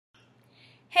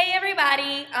Hey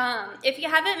everybody, if you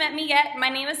haven't met me yet, my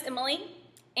name is Emily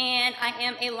and I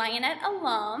am a Lionette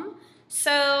alum.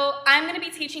 So I'm going to be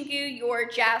teaching you your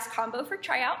jazz combo for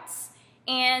tryouts.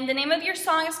 And the name of your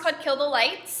song is called Kill the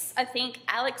Lights. I think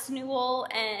Alex Newell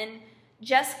and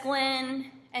Jess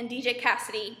Glynn and DJ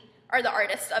Cassidy are the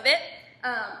artists of it.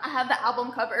 I have the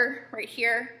album cover right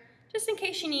here, just in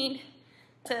case you need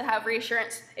to have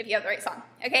reassurance if you have the right song,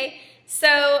 okay?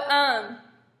 So,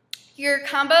 your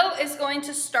combo is going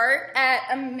to start at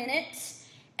 1 minute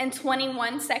and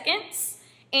 21 seconds,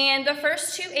 and the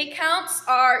first 2 8 counts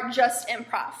are just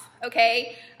improv,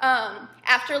 okay?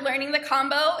 After learning the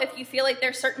combo, if you feel like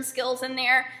there's certain skills in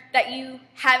there that you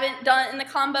haven't done in the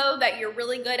combo that you're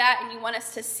really good at and you want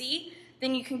us to see,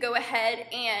 then you can go ahead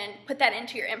and put that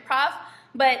into your improv,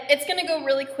 but it's gonna go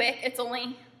really quick. It's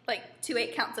only like 2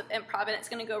 8 counts of improv and it's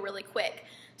gonna go really quick.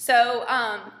 So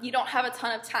you don't have a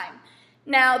ton of time.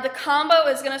 Now, the combo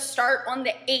is going to start on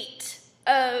the 8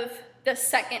 of the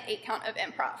second 8 count of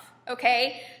improv,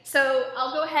 okay? So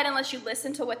I'll go ahead and let you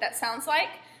listen to what that sounds like.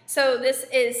 So this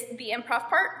is the improv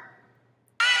part.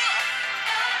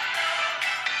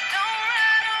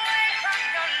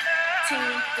 2,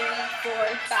 3, 4,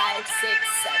 5, 6,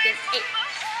 7, 8.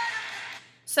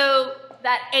 So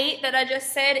that 8 that I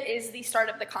just said is the start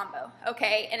of the combo,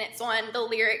 okay? And it's on the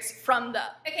lyrics from the...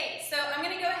 Okay, so I'm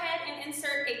gonna go ahead and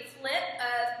insert a clip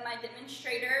of my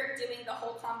demonstrator doing the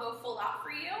whole combo full out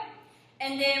for you.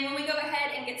 And then when we go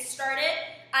ahead and get started,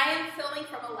 I am filming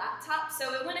from a laptop,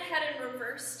 so it went ahead and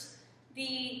reversed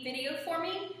the video for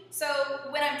me. So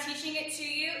when I'm teaching it to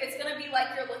you, it's gonna be like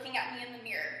you're looking at me in the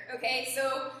mirror, okay?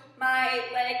 So my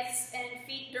legs and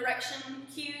feet direction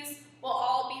cues will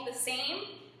all be the same.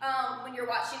 When you're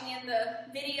watching me in the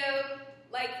video,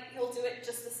 like, you'll do it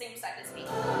just the same side as me.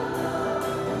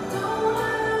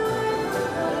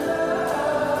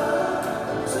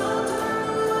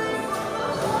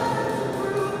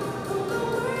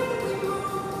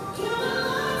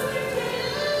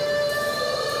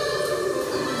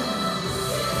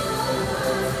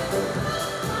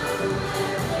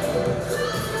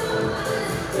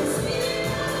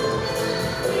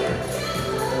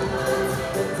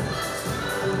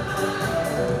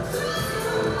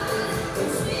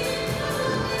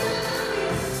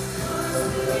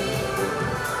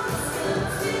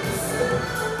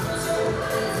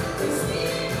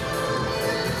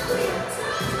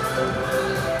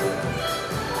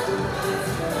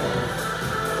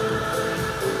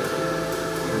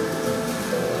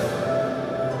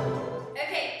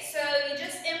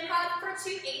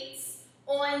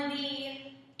 On the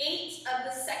 8 of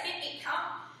the second 8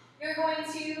 count, you're going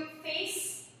to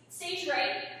face stage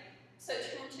right, so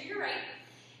turn to your right,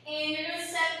 and you're going to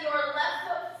step your left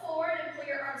foot forward and pull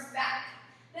your arms back.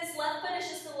 This left foot is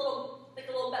just a little, like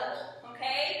a little bevel,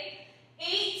 okay?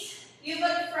 8, you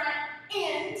look front,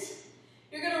 and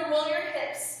you're going to roll your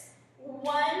hips.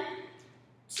 1,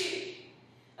 2,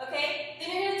 okay?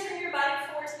 Then you're going to turn your body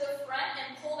forward to the front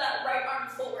and pull that right arm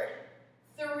forward.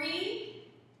 3,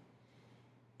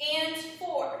 and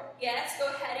 4. Yes, go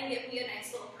ahead and give me a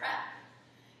nice little prep.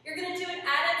 You're going to do an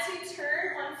attitude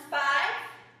turn on 5.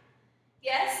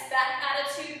 Yes, back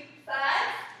attitude 5.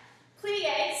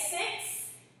 Plie 6.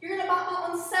 You're going to bop up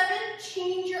on 7.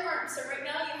 Change your arm. So right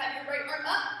now you have your right arm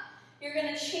up. You're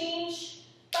going to change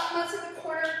bop up to the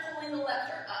corner, pulling the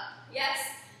left arm up. Yes.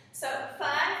 So 5,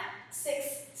 6,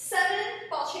 7.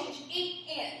 Ball change 8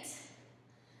 and.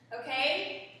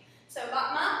 Okay. So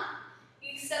bop up.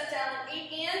 You step down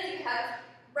 8 and you have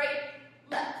right,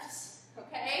 left,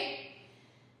 okay?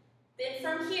 Then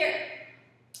from here,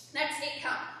 next 8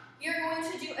 count, you're going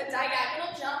to do a diagonal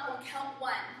jump on count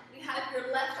 1. You have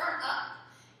your left arm up,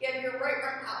 you have your right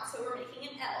arm out, so we're making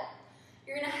an L.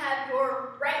 You're gonna have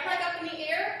your right leg up in the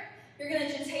air, you're gonna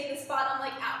just take this bottom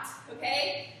leg out,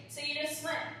 okay? So you just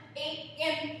went 8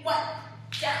 and 1,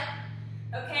 down,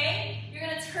 okay? You're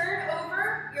gonna turn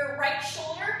over your right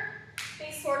shoulder,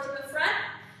 face forward to the front.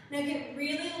 Now get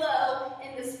really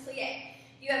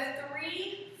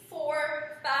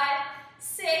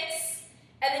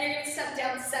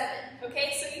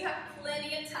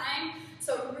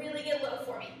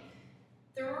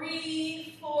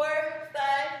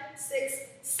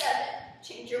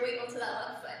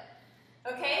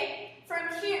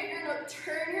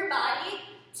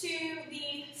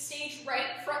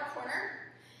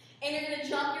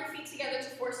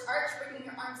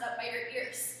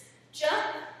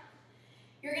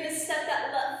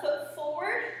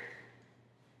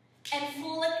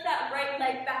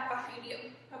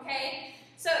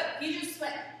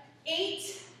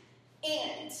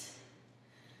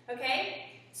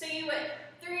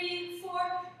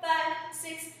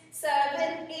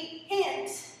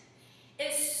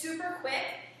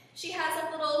she has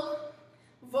a little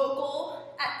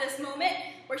vocal at this moment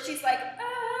where she's like,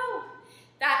 oh,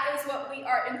 that is what we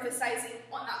are emphasizing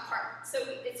on that part. So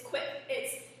it's quick.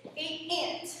 It's 8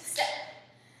 and step.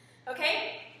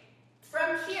 Okay?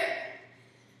 From here,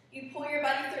 you pull your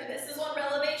body through. This is on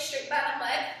releve, straight bottom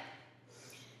leg.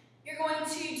 You're going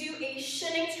to do a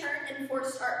shinning turn and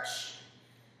forced arch.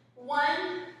 1,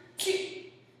 2.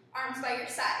 Arms by your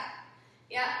side.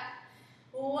 Yeah.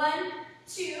 1,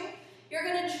 2. You're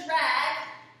going to drag.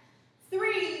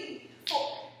 3, 4.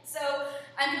 So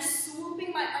I'm just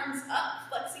swooping my arms up,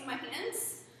 flexing my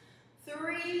hands.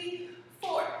 3,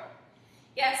 4.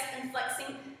 Yes, and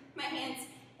flexing my hands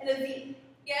in a V.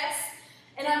 Yes.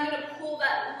 And I'm going to pull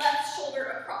that left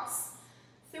shoulder across.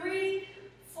 3,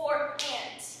 4,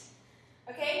 and.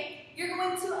 Okay? You're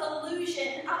going to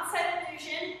illusion, outside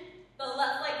illusion. The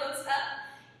left leg goes up.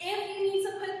 If you need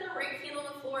to put the right hand on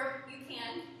the floor, you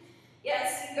can.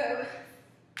 Yes, you go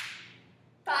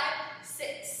 5,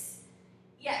 6.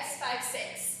 Yes, 5,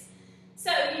 6.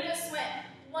 So you just went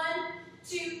 1,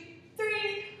 2, 3,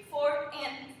 4,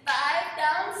 and 5,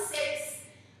 down, 6.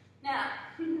 Now,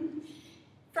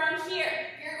 from here,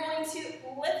 you're going to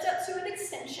lift up to an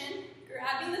extension,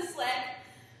 grabbing this leg,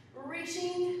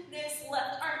 reaching this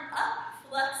left arm up,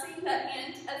 flexing that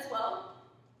hand as well.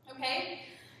 Okay?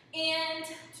 And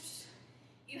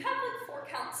you have like 4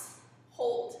 counts.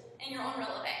 Hold, and you're on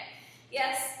releve.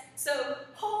 Yes? So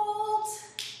hold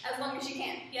as long as you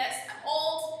can. Yes?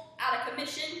 Hold, out of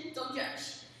commission, don't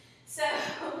judge. So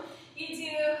you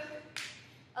do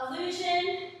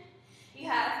illusion. You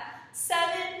have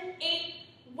 7, 8,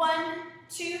 1,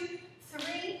 2,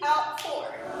 3, out, 4.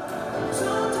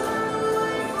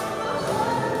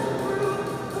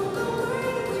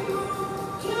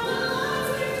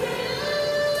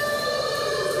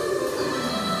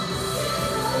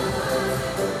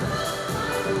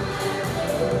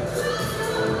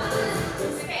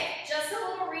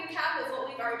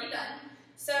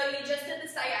 So you just did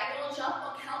this diagonal jump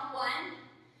on count 1.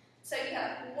 So you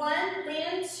have 1,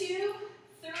 land, 2,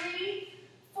 3,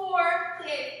 4,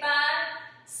 plie 5,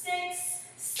 6,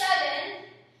 7.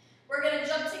 We're going to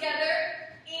jump together,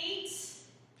 8,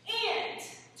 and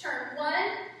turn 1,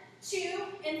 2,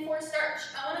 and forced arch.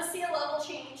 I want to see a level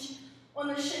change on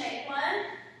the chaîné. 1,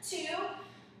 2,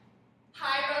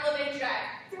 high releve drag.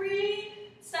 3,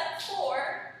 step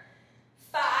 4,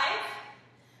 5,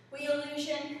 we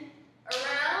illusion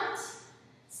around,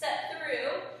 step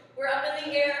through. We're up in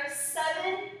the air,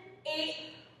 7, 8,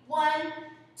 1,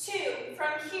 2.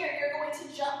 From here, you're going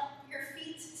to jump your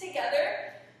feet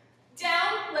together.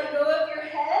 Down, let go of your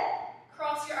head,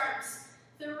 cross your arms.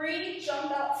 3,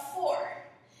 jump out, 4.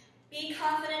 Be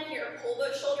confident here. Pull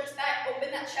those shoulders back,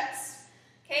 open that chest.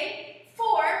 Okay?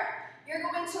 4, you're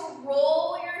going to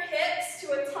roll your hips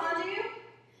to a tendu,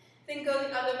 then go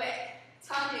the other way.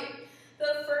 Tendu.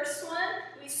 The first one,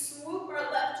 we swoop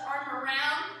our left arm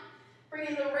around,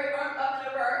 bringing the right arm up and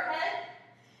over our head.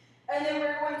 And then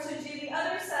we're going to do the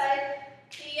other side,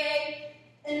 plie,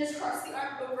 and just cross the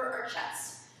arm over our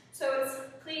chest. So it's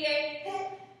plie,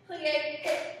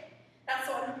 hit. That's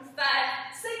on 5,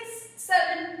 6,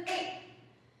 7, 8.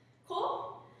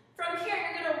 Cool? From here,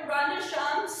 you're going to run to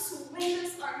jump, swing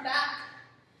this arm back.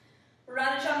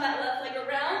 Run to jump that left leg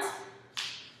around.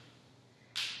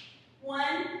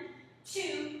 1,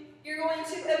 2, you're going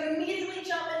to immediately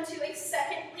jump into a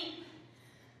second leap.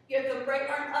 You have the right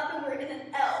arm up and we're in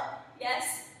an L,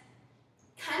 yes?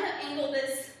 Kind of angle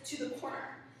this to the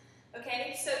corner,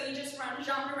 okay? So you just run,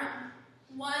 jump around.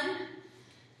 1,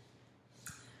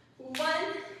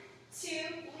 2,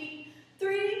 leap,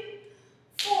 3,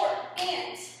 4,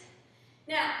 and.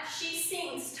 Now, she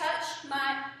sings, touch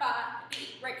my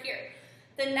body, right here.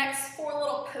 The next 4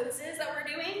 little poses that we're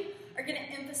doing are going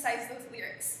to emphasize those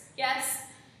lyrics. Yes?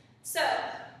 So,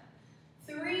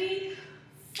 3,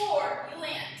 4, you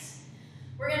land.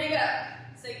 We're going to go.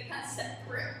 So you kind of step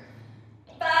through.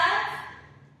 5,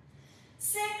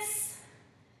 6,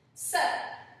 7.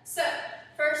 So,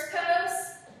 first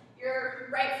pose, your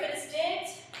right foot is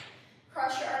dipped.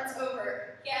 Cross your arms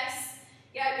over. Yes?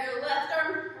 You have your left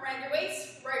arm around your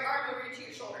waist, right arm over to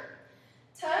your shoulder.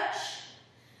 Touch.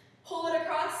 Pull it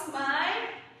across my.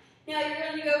 Now you're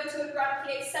going to go into a grand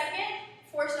plie second.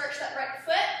 Force arch that right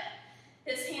foot.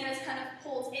 This hand is kind of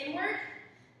pulled inward.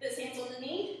 This hand's on the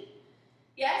knee.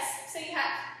 Yes? So you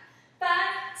have 5,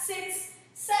 6,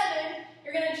 7.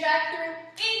 You're going to drag through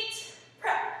 8.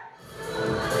 Prep.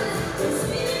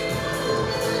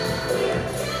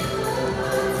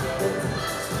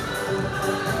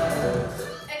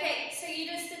 Okay, so you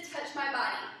just did touch my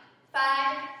body.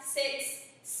 5, 6,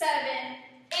 7,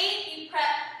 8. You prep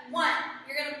 1.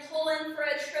 You're going to pull in for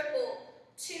a triple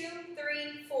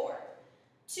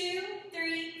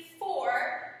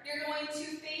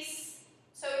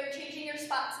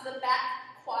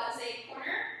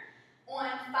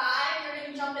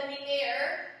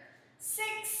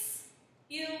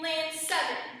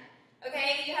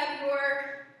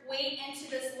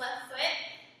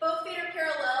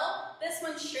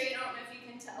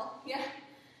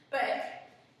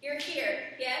here,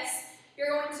 yes? You're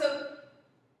going to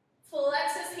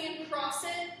flex this hand, cross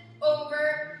it,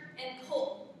 over, and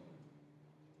pull.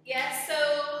 Yes, so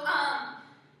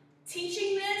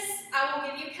teaching this, I will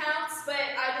give you counts, but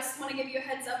I just want to give you a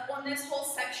heads up on this whole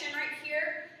section right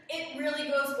here. It really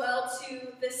goes well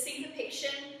to the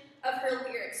syncopation of her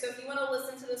lyrics. So if you want to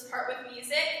listen to this part with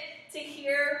music to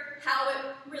hear how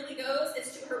it really goes,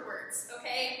 it's to her words,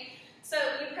 okay? So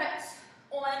you press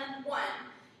on 1.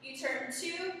 You turn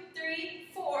 2, 3,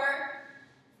 4,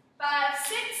 5,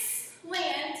 6,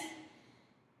 land,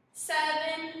 7,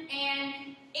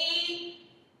 and 8,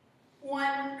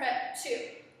 1, prep 2.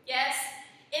 Yes?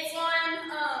 It's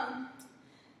on,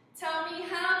 tell me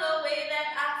how the way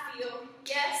that I feel.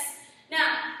 Yes?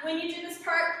 Now, when you do this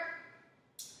part,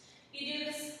 you do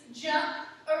this jump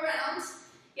around.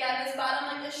 Yeah, this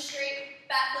bottom leg is straight,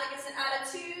 back leg is an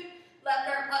attitude, left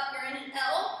arm up, you're in an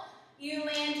L. You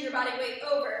land your body weight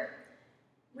over.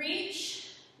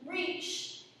 Reach,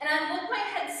 reach, and I look my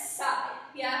head side,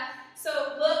 yeah?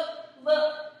 So look,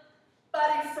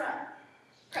 body front,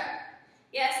 prep.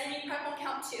 Yes, and you prep on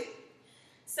count 2.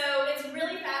 So it's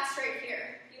really fast right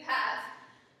here. You have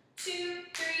 2,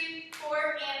 3, 4,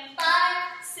 and 5,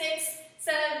 6,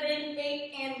 7,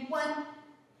 8, and 1,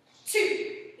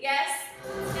 2. Yes?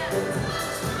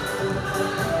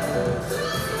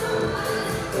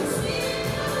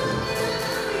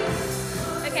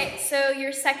 Okay, so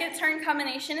your second turn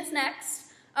combination is next.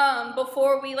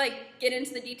 Before we get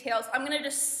into the details, I'm gonna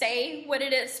just say what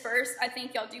it is first. I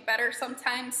think y'all do better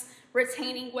sometimes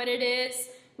retaining what it is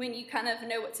when you kind of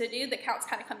know what to do. The counts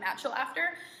kind of come natural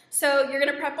after. So you're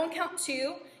gonna prep on count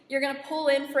 2. You're gonna pull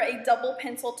in for a double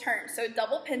pencil turn. So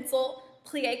double pencil,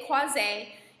 plie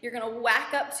croisé. You're gonna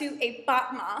whack up to a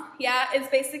battement. Yeah, it's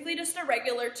basically just a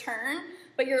regular turn,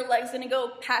 but your leg's gonna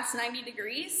go past 90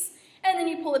 degrees, and then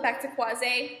you pull it back to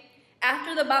croisé.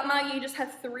 After the battement, you just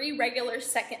have 3 regular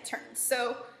second turns.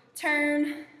 So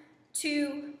turn,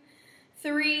 2,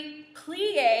 3,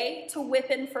 plie to whip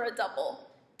in for a double.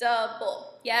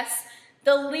 Double, yes?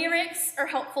 The lyrics are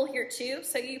helpful here too.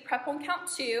 So you prep on count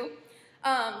 2.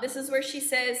 This is where she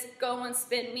says, go and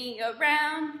spin me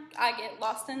around. I get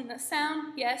lost in the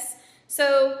sound, yes?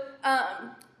 So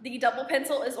the double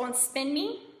pencil is on spin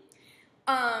me.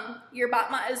 Your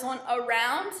battement is on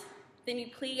around. Then you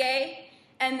plie.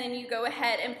 And then you go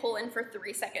ahead and pull in for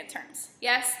 3 second turns.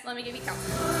 Yes? Let me give you count.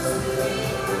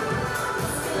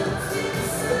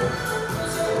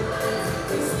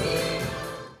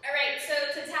 Alright, so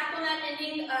to tackle that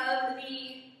ending of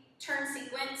the turn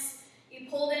sequence, you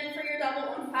pulled in for your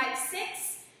double on 5,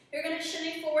 6. You're going to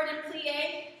shimmy forward and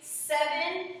plie. 7,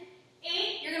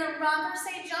 8. You're going to renverse,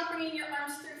 jump, bringing your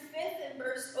arms through 5th and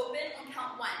burst open on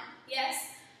count 1. Yes?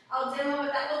 I'll demo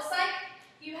what that looks like.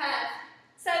 You have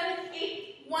 7,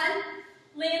 8, 1,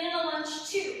 land in a lunge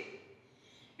 2.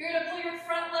 You're going to pull your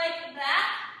front leg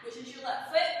back, which is your left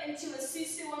foot, into a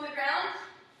susu on the ground.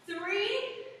 3,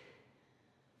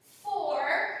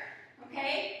 4,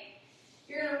 okay?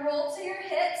 You're going to roll to your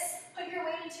hips, put your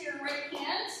weight into your right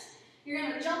hand. You're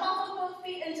going to jump off of both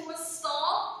feet into a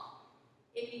stall.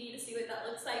 If you need to see what that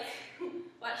looks like,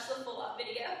 watch the full-up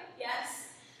video, yes?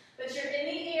 But you're in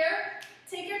the air.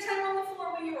 Take your time on the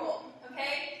floor when you roll,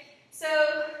 okay?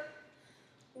 So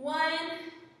 1,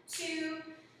 2,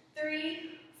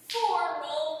 3, 4,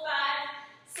 roll 5,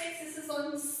 6, this is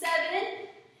on 7,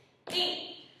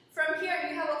 8. From here,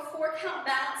 you have a 4-count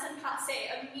balance and passe.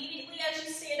 Immediately as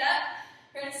you stand up,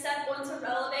 you're going to step 1 to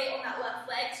releve on that left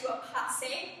leg to a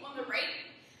passe on the right.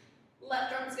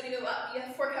 Left arm is going to go up. You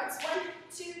have 4 counts. 1,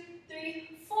 2,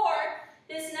 3, 4.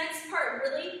 This next part,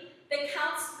 really, the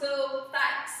counts go 5,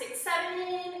 6,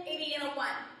 7, 80, and a 1.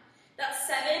 That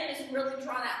 7 is really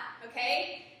drawn out,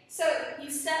 okay? So you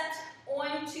step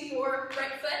on to your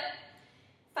right foot.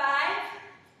 5,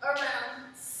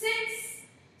 around 6.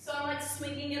 So I'm like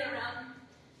swinging it around.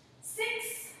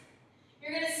 6.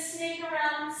 You're going to snake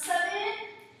around 7,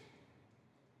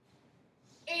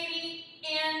 80,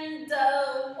 and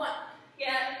 1.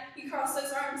 Yeah, you cross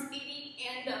those arms, 80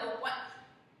 and 1.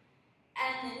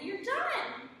 And then you're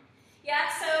done. Yeah,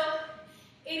 so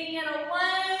 80 and a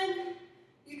 1.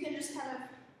 You can just kind of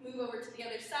move over to the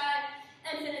other side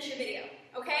and finish your video,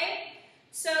 okay?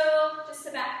 So just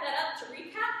to back that up, to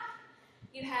recap,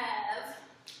 you have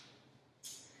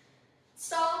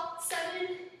stall,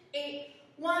 7, 8,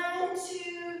 1, 2,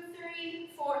 3,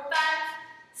 4, 5,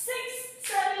 6,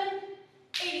 7,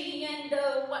 80, and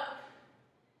 1,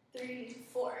 3,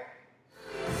 4.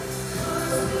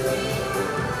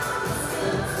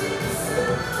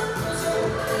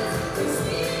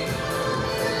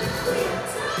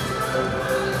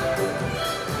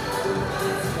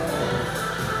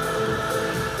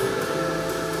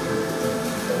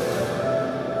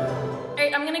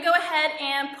 ahead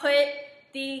and put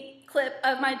the clip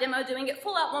of my demo doing it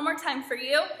full out one more time for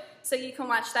you so you can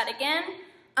watch that again.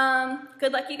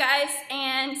 Good luck, you guys,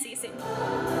 and see you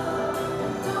soon.